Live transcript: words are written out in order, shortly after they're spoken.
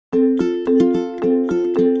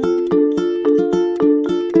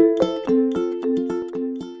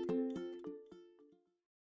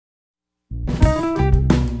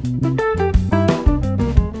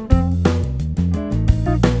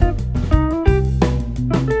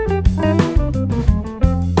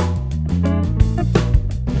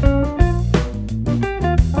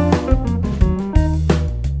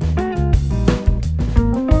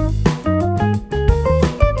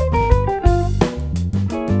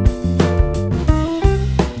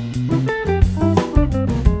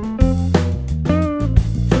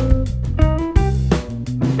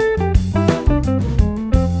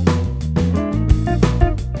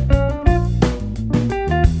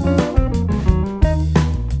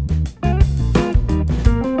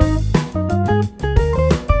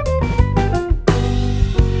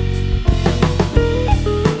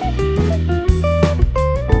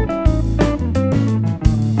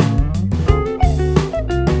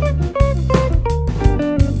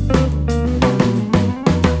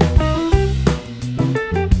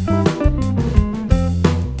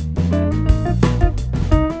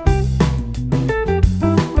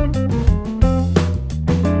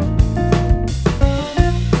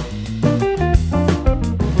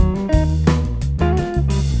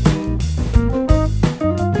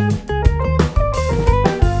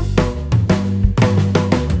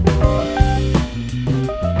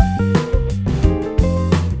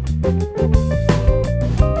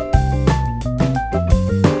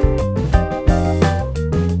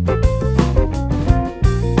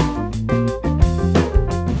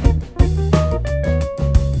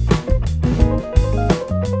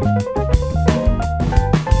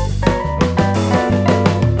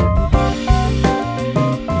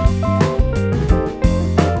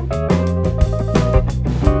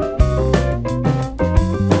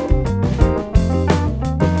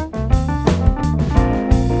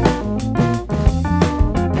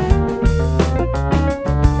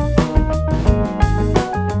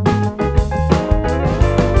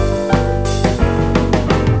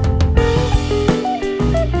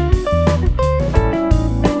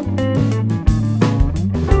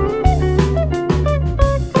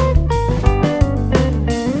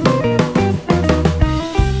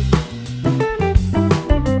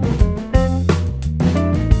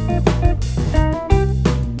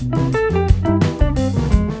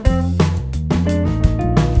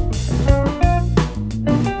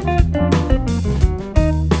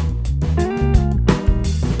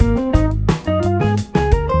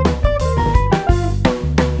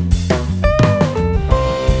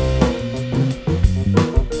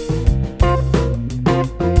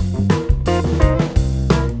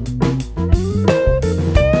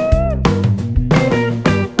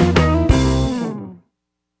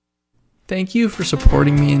Thank you for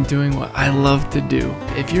supporting me in doing what I love to do.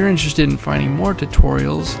 If you're interested in finding more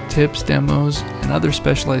tutorials, tips, demos, and other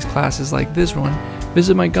specialized classes like this one,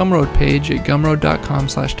 visit my Gumroad page at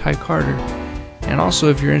gumroad.com/tycarter. And also,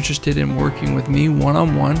 if you're interested in working with me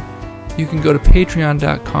one-on-one, you can go to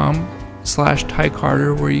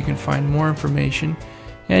patreon.com/tycarter, where you can find more information.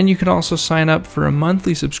 And you can also sign up for a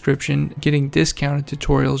monthly subscription, getting discounted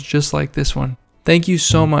tutorials just like this one. Thank you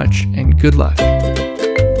so much, and good luck.